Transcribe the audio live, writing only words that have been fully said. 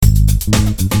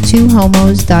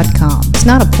twohomos.com. It's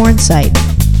not a porn site.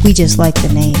 We just like the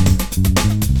name.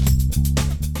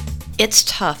 It's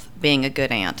tough being a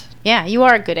good aunt. Yeah, you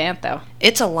are a good aunt, though.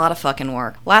 It's a lot of fucking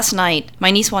work. Last night,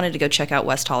 my niece wanted to go check out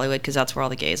West Hollywood because that's where all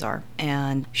the gays are.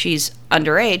 And she's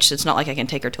underage, so it's not like I can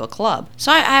take her to a club.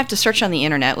 So I have to search on the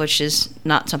internet, which is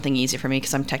not something easy for me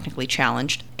because I'm technically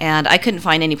challenged. And I couldn't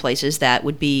find any places that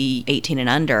would be 18 and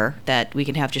under that we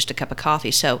can have just a cup of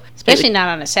coffee. So especially not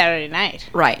on a Saturday night.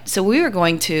 Right. So we were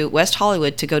going to West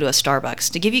Hollywood to go to a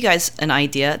Starbucks. To give you guys an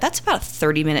idea, that's about a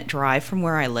 30-minute drive from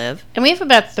where I live. And we have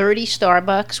about 30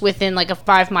 Starbucks within like a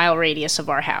 5-mile radius of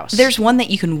our house. There's one that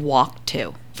you can walk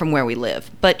to from where we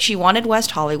live. But she wanted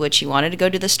West Hollywood. She wanted to go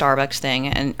to the Starbucks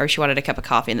thing, or she wanted a cup of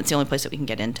coffee, and that's the only place that we can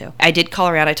get into. I did call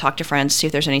around. I talked to friends to see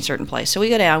if there's any certain place. So we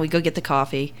go down. We go get the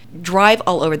coffee. Drive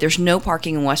all over. There's no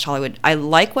parking in West Hollywood. I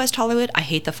like West Hollywood. I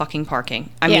hate the fucking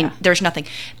parking. I mean, there's nothing.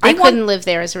 I couldn't live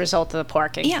there as a result of the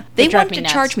parking. Yeah. They wanted to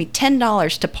charge me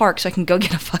 $10 to park so I can go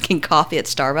get a fucking coffee at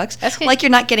Starbucks. That's good. Like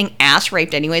you're not getting ass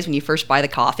raped anyways when you first buy the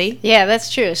coffee. Yeah,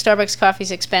 that's true. Starbucks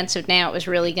coffee's expensive now. It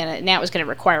was gonna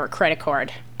require a credit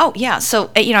card. Oh, yeah.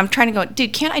 So, I'm trying to go,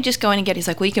 dude, can't I just go in and get it? He's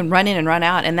like, well, you can run in and run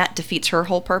out, and that defeats her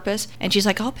whole purpose. And she's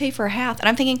like, I'll pay for a half. And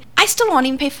I'm thinking, I still won't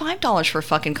even pay $5 for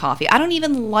fucking coffee. I don't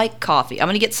even like coffee. I'm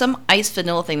going to get some iced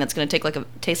vanilla thing that's going to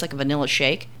taste like a vanilla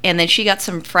shake. And then she got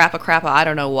some frappa, I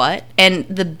don't know what. And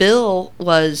the bill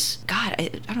was, God, I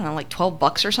don't know, like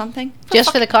 $12 or something.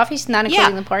 Just for the coffees? Not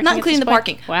including the parking? Not including the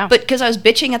parking. Wow. But because I was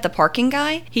bitching at the parking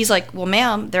guy, he's like, well,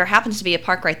 ma'am, there happens to be a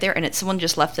park right there, and someone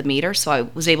just left the meter, so I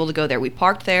was able to go there. We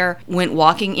parked there, went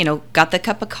walking, got the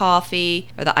cup of coffee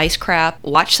or the ice crap,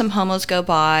 watched some homos go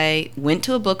by, went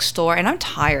to a bookstore, and I'm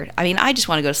tired. I mean, I just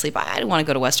want to go to sleep. I didn't want to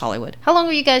go to West Hollywood. How long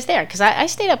were you guys there? Because I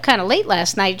stayed up kind of late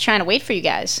last night trying to wait for you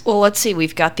guys. Well, let's see.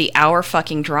 We've got the hour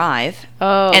fucking drive.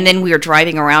 Oh. And then we were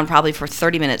driving around probably for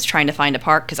 30 minutes trying to find a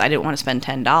park because I didn't want to spend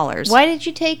 $10. Why did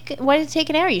it take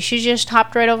an hour? You should have just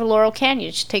hopped right over Laurel Canyon.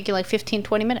 It should take you like 15,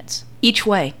 20 minutes. Each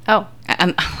way. Oh.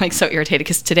 I'm like so irritated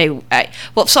because today,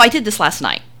 so I did this last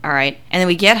night, all right? And then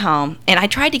we get home, and I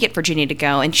tried to get Virginia to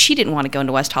go, and she didn't want to go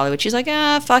into West Hollywood. She's like,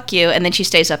 fuck you. And then she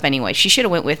stays up anyway. She should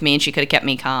have went with me, and she could have kept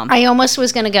me calm. I almost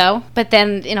was going to go, but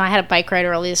then, I had a bike ride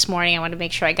early this morning. I wanted to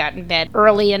make sure I got in bed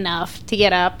early enough to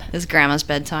get up. It's Grandma's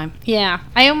bedtime. Yeah,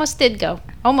 I almost did go.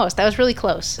 Almost. I was really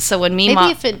close. So when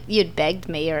if you'd begged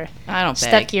me or I don't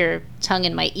stuck your tongue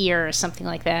in my ear or something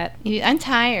like that. I'm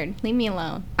tired. Leave me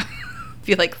alone.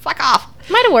 Be like, fuck off.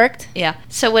 Might have worked. Yeah.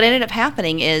 So what ended up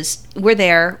happening is we're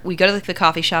there. We go to the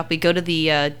coffee shop. We go to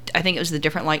the, I think it was the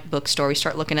Different Light bookstore. We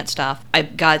start looking at stuff. I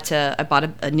bought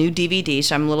a new DVD,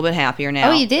 so I'm a little bit happier now.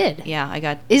 Oh, you did? Yeah, I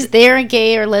got. Is there a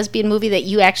gay or lesbian movie that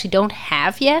you actually don't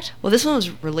have yet? Well, this one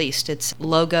was released. It's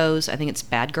Logos. I think it's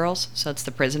Bad Girls. So it's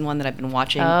the prison one that I've been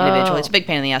watching individually. It's a big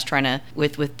pain in the ass trying to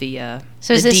with the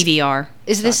so is this, DVR.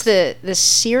 Is this the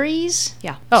series?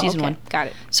 Yeah, season 1. Got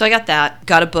it. So I got that.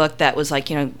 Got a book that was like,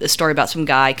 a story about some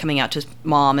guy coming out to his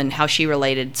mom and how she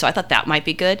related. So I thought that might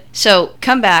be good. So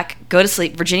come back, go to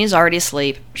sleep. Virginia's already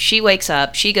asleep. She wakes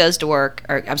up. She goes to work.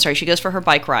 She goes for her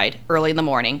bike ride early in the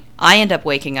morning. I end up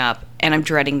waking up, and I'm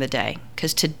dreading the day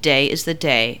because today is the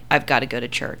day I've got to go to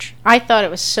church. I thought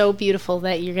it was so beautiful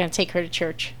that you're going to take her to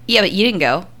church. Yeah, but you didn't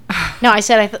go. No, I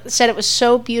said it was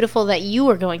so beautiful that you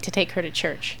were going to take her to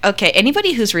church. Okay,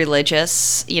 anybody who's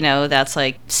religious, that's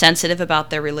like sensitive about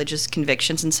their religious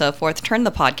convictions and so forth, turn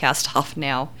the podcast off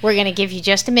now. We're going to give you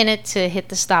just a minute to hit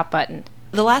the stop button.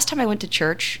 The last time I went to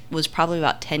church was probably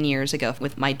about 10 years ago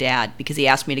with my dad because he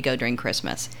asked me to go during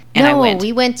Christmas. And I went.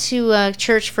 We went to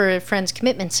church for a friend's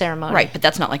commitment ceremony. Right, but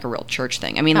that's not like a real church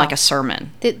thing. I mean, like a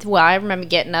sermon. Well, I remember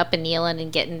getting up and kneeling and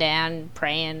getting down and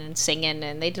praying and singing,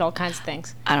 and they did all kinds of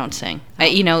things. I don't sing.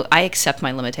 I accept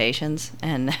my limitations,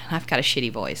 and I've got a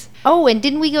shitty voice. Oh, and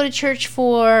didn't we go to church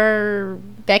for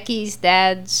Becky's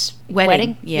dad's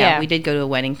wedding? Yeah, we did go to a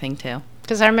wedding thing, too.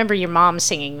 Because I remember your mom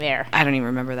singing there. I don't even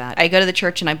remember that. I go to the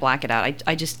church and I black it out.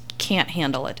 I just can't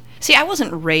handle it. See, I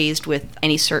wasn't raised with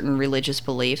any certain religious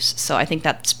beliefs, so I think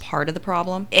that's part of the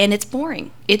problem. And it's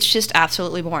boring. It's just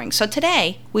absolutely boring. So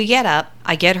today, we get up.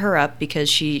 I get her up because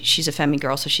she's a femme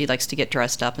girl, so she likes to get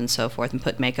dressed up and so forth and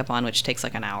put makeup on, which takes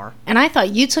like an hour. And I thought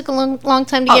you took a long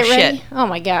time to get ready? Shit. Oh,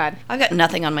 my God. I've got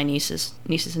nothing on my nieces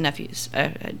and nephews.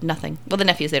 Nothing. Well, the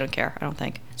nephews, they don't care, I don't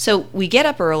think. So we get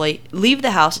up early, leave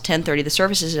the house at 10:30. The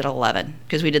service is at 11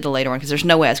 because we did the later one because there's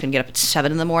no way I was going to get up at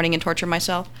 7 in the morning and torture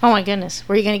myself. Oh, my goodness.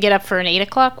 Were you going to get up for an 8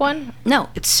 o'clock one? No,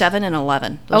 it's 7 and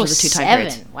 11. Those are the two time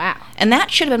periods. 7. Wow. And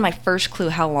that should have been my first clue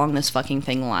how long this fucking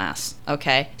thing lasts.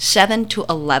 Okay? 7 to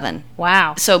 11.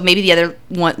 Wow. So maybe the other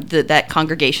one, that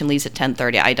congregation leaves at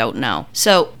 10:30. I don't know.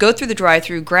 So go through the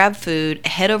drive-thru, grab food,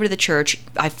 head over to the church.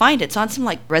 I find it's on some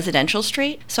like residential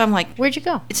street. So I'm like, where'd you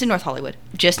go? It's in North Hollywood.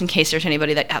 Just in case there's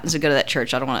anybody that happens to go to that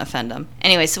church. I don't want to offend them.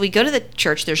 Anyway, so we go to the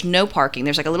church. There's no parking.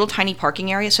 There's like a little tiny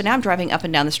parking area. So now I'm driving up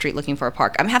and down the street looking for a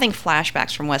park. I'm having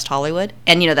flashbacks from West Hollywood.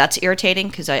 And, that's irritating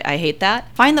because I hate that.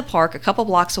 Find the park a couple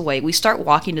blocks away. We start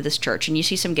walking to this church. And you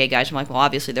see some gay guys. I'm like, well,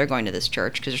 obviously they're going to this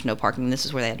church because there's no parking. This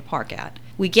is where they had to park at.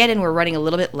 We get in. We're running a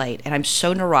little bit late. And I'm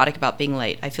so neurotic about being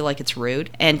late. I feel like it's rude.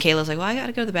 And Kayla's like, well, I got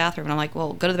to go to the bathroom. And I'm like,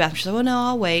 well, go to the bathroom. She's like, well, no,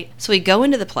 I'll wait. So we go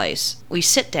into the place. We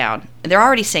sit down. And they're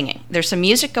already singing. There's some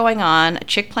music going on, a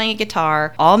chick playing a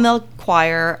guitar, all-male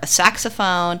choir, a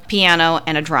saxophone, piano,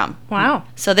 and a drum. Wow.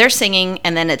 So they're singing,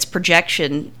 and then it's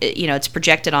projection, it's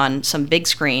projected on some big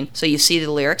screen, so you see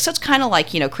the lyrics. So it's kind of like,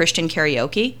 Christian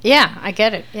karaoke. Yeah, I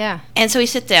get it, yeah. And so we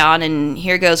sit down, and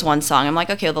here goes one song. I'm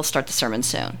like, okay, well, they'll start the sermon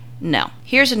soon. No.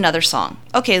 Here's another song.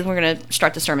 Okay, we're going to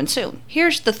start the sermon soon.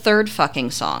 Here's the third fucking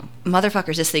song. Motherfucker,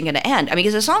 is this thing going to end? I mean,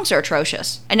 because the songs are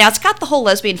atrocious. And now it's got the whole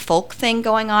lesbian folk thing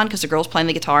going on because the girl's playing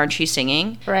the guitar and she's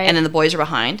singing. Right. And then the boys are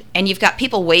behind. And you've got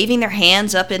people waving their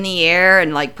hands up in the air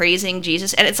and like praising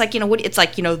Jesus. And it's like, it's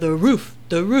like, the roof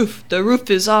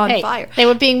is on fire. They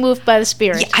were being moved by the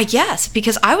Spirit. Yeah, I guess,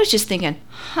 because I was just thinking,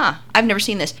 I've never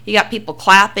seen this. You got people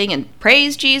clapping and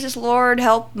praise Jesus, Lord,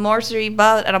 help, mercy,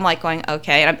 but, and I'm like going,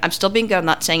 okay. And I'm still being good. I'm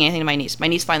not saying anything to my niece. My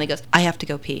niece finally goes, I have to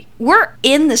go pee. We're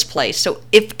in this place. So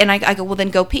I go, well,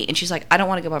 then go pee. And she's like, I don't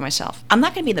want to go by myself. I'm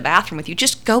not going to be in the bathroom with you.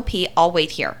 Just go pee. I'll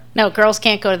wait here. No, girls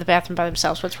can't go to the bathroom by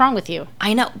themselves. What's wrong with you?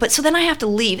 I know. But so then I have to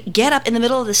leave, get up in the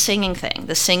middle of the singing thing,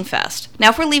 the sing fest. Now,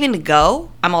 if we're leaving to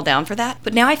go, I'm all down for that.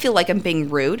 But now I feel like I'm being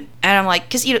rude. And I'm like,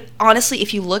 because, honestly,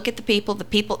 if you look at the people,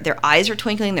 their eyes are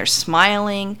twinkling, they're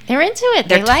smiling. They're into it.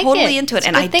 They're like totally it. into it. It's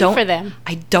And a good thing for them.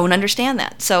 I don't understand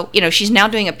that. So, she's now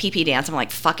doing a pee-pee dance. I'm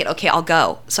like, fuck it. Okay, I'll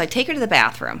go. So I take her to the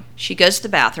bathroom. She goes to the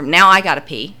bathroom. Now I got to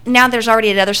pee. Now there's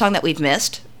already another song that we've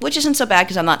missed, which isn't so bad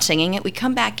because I'm not singing it. We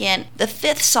come back in, the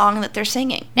fifth song that they're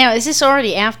singing. Now, is this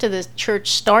already after the church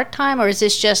start time, or is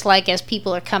this just like as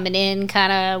people are coming in,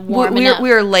 kind of warming up?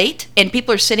 We're late, and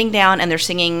people are sitting down, and they're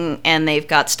singing, and they've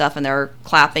got stuff, and they're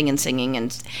clapping and singing,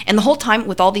 and the whole time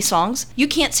with all these songs, you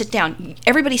can't sit down.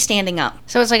 Everybody's standing up.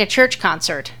 So it's like a church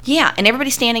concert. Yeah, and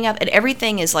everybody's standing up, and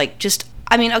everything is like just...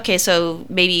 I mean, okay, so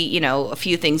maybe, a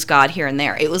few things God here and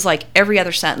there. It was like every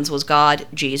other sentence was God,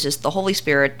 Jesus, the Holy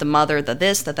Spirit, the Mother, the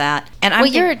this, the that.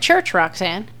 And you're at church,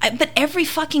 Roxanne. But every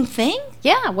fucking thing?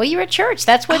 Yeah, well, you're at church.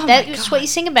 That's what what you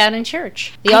sing about in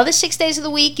church. The other 6 days of the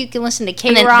week, you can listen to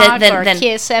K-Rock or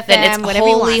Kiss FM, then it's whatever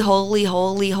holy, you want. holy,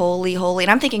 holy, holy, holy.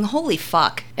 And I'm thinking, holy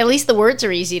fuck. At least the words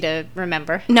are easy to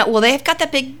remember. No, well, they've got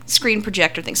that big screen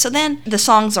projector thing. So then the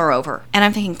songs are over. And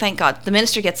I'm thinking, thank God. The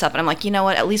minister gets up, and I'm like, you know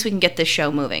what? At least we can get this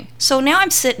show moving. So now I'm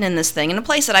sitting in this thing in a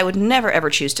place that I would never, ever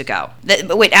choose to go.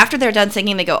 But wait, after they're done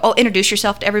singing, they go, oh, introduce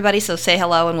yourself to everybody, so say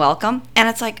hello and welcome. And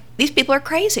it's like, these people are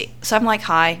crazy. So I'm like,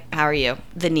 hi, how are you?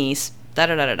 The niece.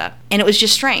 Da-da-da-da-da. And it was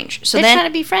just strange. So They're trying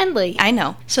to be friendly. I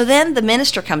know. So then the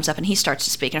minister comes up and he starts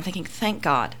to speak. And I'm thinking, thank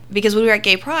God. Because when we were at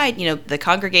Gay Pride, the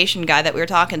congregation guy that we were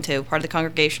talking to, part of the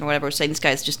congregation or whatever, was saying this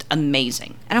guy is just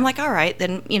amazing. And I'm like, all right,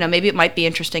 then, maybe it might be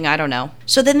interesting. I don't know.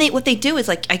 So then what they do is,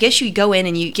 like, I guess you go in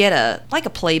and you get a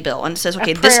playbill. And it says,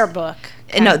 okay, a prayer book.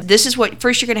 No, this is what,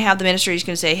 first you're going to have the minister, he's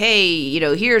going to say, hey,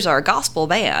 here's our gospel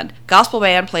band. Gospel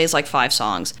band plays like 5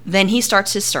 songs. Then he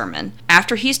starts his sermon.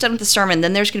 After he's done with the sermon,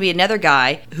 then there's going to be another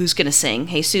guy who's going to sing.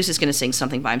 Jesus is going to sing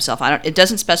something by himself. It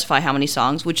doesn't specify how many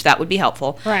songs, which that would be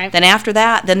helpful. Right. Then after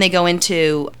that, then they go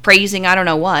into praising, I don't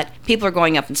know what. People are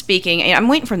going up and speaking. I'm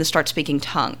waiting for him to start speaking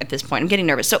tongue at this point. I'm getting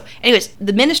nervous. So anyways,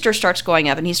 the minister starts going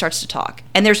up and he starts to talk.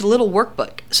 And there's a little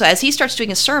workbook. So as he starts doing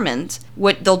his sermons,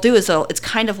 what they'll do is it's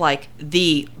kind of like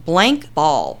the blank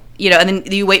ball, and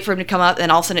then you wait for him to come up,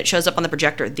 and all of a sudden it shows up on the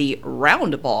projector, the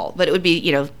round ball, but it would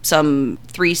be, some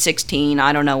 3:16,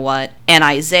 I don't know what, and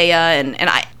Isaiah, and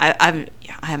I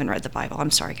haven't read the Bible. I'm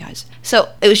sorry, guys. So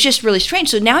it was just really strange.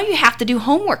 So now you have to do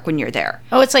homework when you're there.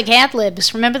 Oh, it's like Ad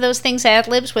Libs. Remember those things, Ad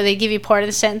Libs, where they give you part of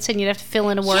the sentence and you'd have to fill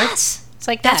in a word? Yes. It's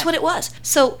like that. That's what it was.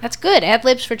 So that's good. Ad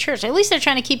Libs for church. At least they're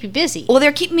trying to keep you busy. Well,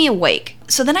 they're keeping me awake.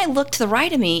 So then I look to the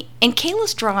right of me, and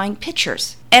Kayla's drawing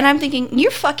pictures. And I'm thinking,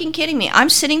 you're fucking kidding me. I'm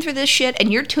sitting through this shit,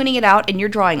 and you're tuning it out, and you're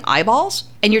drawing eyeballs,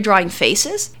 and you're drawing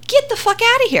faces? Get the fuck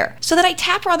out of here. So then I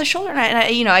tap her on the shoulder,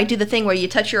 and I do the thing where you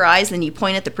touch your eyes, and then you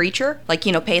point at the preacher. Like,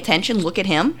 pay attention, look at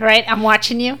him. Right, I'm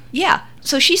watching you. Yeah.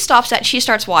 So she stops that, she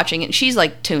starts watching, and she's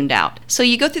like tuned out. So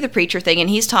you go through the preacher thing, and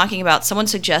he's talking about someone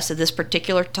suggested this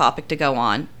particular topic to go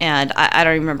on, and I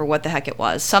don't remember what the heck it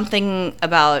was. Something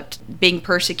about being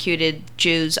persecuted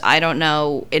Jews, I don't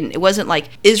know. And it wasn't like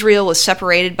Israel was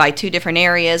separated by two different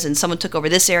areas, and someone took over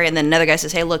this area, and then another guy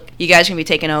says, hey, look, you guys are going to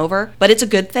be taken over, but it's a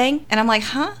good thing. And I'm like,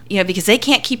 huh? Because they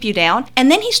can't keep you down.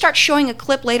 And then he starts showing a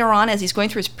clip later on as he's going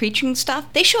through his preaching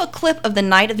stuff. They show a clip of The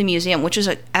Night of the Museum, which is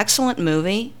an excellent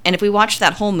movie. And if we watched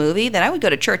that whole movie, then I would go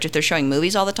to church if they're showing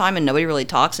movies all the time and nobody really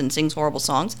talks and sings horrible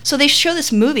songs. So they show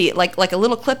this movie, like a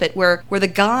little clip where the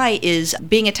guy is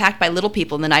being attacked by little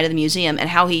people in The Night of the Museum and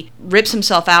how he rips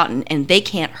himself out and they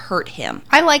can't hurt him.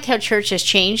 I like how church has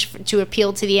changed to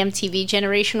appeal to the MTV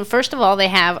generation. First of all, they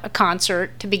have a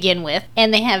concert to begin with,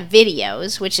 and they have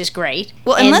videos, which is great.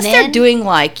 Well, unless they're doing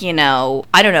like,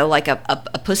 I don't know, like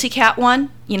a Pussycat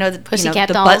one. The Pussycat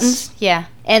the dolls. Buttons. Yeah.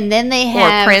 And then they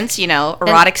have... Or Prince,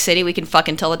 Erotic City, we can fuck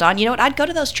until the dawn. You know what? I'd go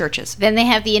to those churches. Then they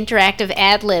have the interactive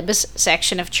Ad Libs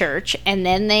section of church. And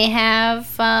then they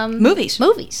have... movies.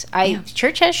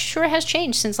 Church sure has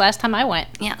changed since last time I went.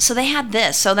 Yeah, so they had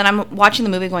this. So then I'm watching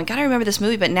the movie going, God, I remember this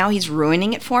movie, but now he's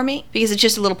ruining it for me because it's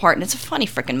just a little part, and it's a funny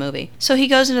freaking movie. So he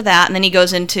goes into that, and then he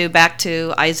goes back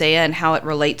to Isaiah and how it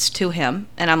relates to him.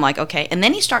 And I'm like, okay. And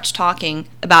then he starts talking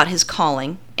about his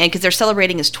calling. And because they're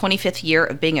celebrating his 25th year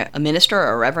of being a minister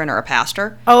or a reverend or a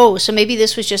pastor. Oh, so maybe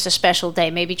this was just a special day.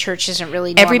 Maybe church isn't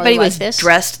really normally Everybody like was this.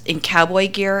 Dressed in cowboy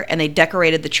gear, and they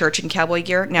decorated the church in cowboy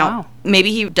gear. Now,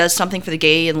 maybe he does something for the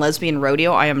gay and lesbian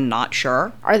rodeo. I am not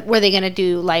sure. Were they going to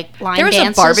do like line dances? There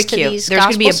was a barbecue. There's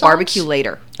going to be a barbecue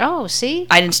later. Oh, see?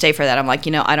 I didn't stay for that. I'm like,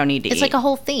 I don't need to eat. It's like a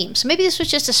whole theme. So maybe this was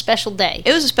just a special day.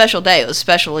 It was a special day. It was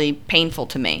especially painful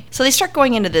to me. So they start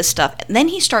going into this stuff. And then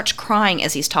he starts crying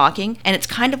as he's talking. And it's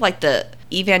kind of like the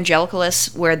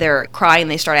evangelicalists where they're crying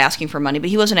and they start asking for money.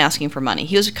 But he wasn't asking for money.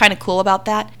 He was kind of cool about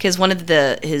that. Because one of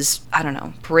his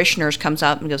parishioners comes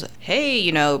up and goes,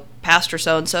 hey, Pastor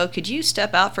so-and-so, could you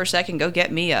step out for a second, go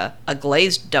get me a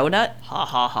glazed donut? Ha,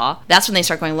 ha, ha. That's when they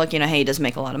start going, look, hey, he doesn't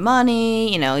make a lot of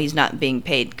money. He's not being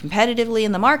paid competitively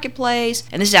in the marketplace.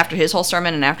 And this is after his whole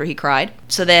sermon and after he cried.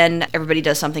 So then everybody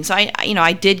does something. So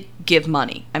I did give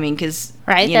money. I mean, because,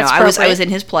 I was in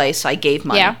his place, so I gave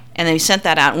money. Yeah. And then we sent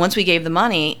that out. And once we gave the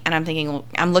money, and I'm thinking, well,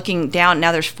 I'm looking down.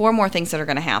 Now there's 4 more things that are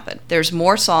going to happen. There's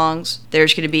more songs.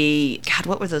 There's going to be, God,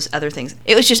 what were those other things?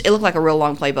 It looked like a real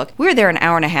long playbook. We were there an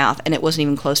hour and a half, and it wasn't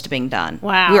even close to being done.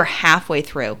 Wow. We were halfway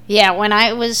through. Yeah, when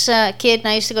I was a kid and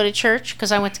I used to go to church,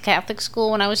 because I went to Catholic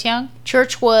school when I was young,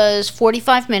 church was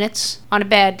 45 minutes on a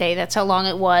bad day. That's how long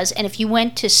it was. And if you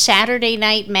went to Saturday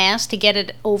night Mass to get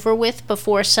it over with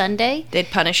before Sunday... They'd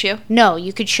punish you? No,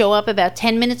 you could show up about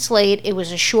 10 minutes late. It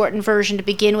was a shortened version to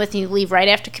begin with, and you leave right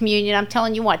after communion. I'm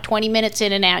telling you what, 20 minutes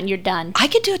in and out, and you're done. I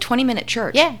could do a 20-minute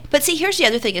church. Yeah. But see, here's the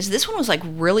other thing, is this one was like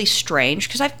really strange,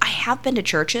 because I have been to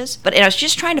churches, but I was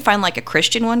just trying to find like a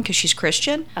Christian one, because she's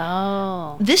Christian.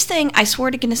 Oh. This thing, I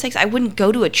swear to goodness sakes, I wouldn't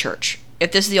go to a church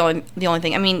if this is the only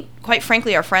thing. I mean, quite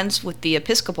frankly, our friends with the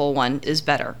Episcopal one is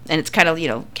better. And it's kind of,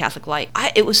 Catholic light.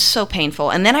 It was so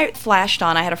painful. And then I flashed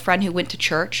on, I had a friend who went to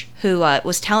church who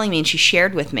was telling me, and she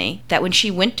shared with me, that when she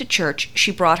went to church,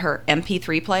 she brought her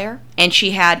MP3 player, and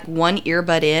she had one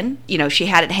earbud in. She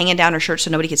had it hanging down her shirt so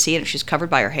nobody could see it, and she's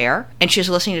covered by her hair. And she was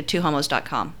listening to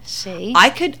twohomos.com. See? I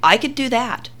could do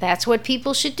that. That's what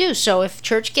people should do. So if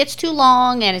church gets too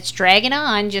long and it's dragging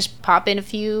on, just pop in a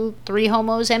few 3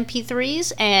 Homos MP3s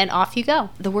and off you go.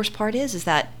 The worst part is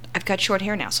that I've got short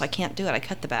hair now, so I can't do it. I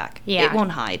cut the back. Yeah. It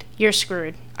won't hide. You're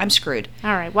screwed. I'm screwed.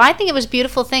 All right. Well, I think it was a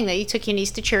beautiful thing that you took your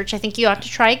niece to church. I think you ought to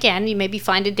try again. You maybe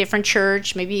find a different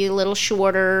church, maybe a little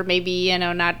shorter, maybe,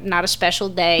 not a special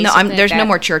day. No, there's no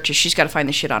more churches. She's got to find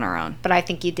the shit on her own. But I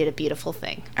think you did a beautiful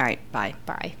thing. All right. Bye.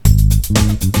 Bye.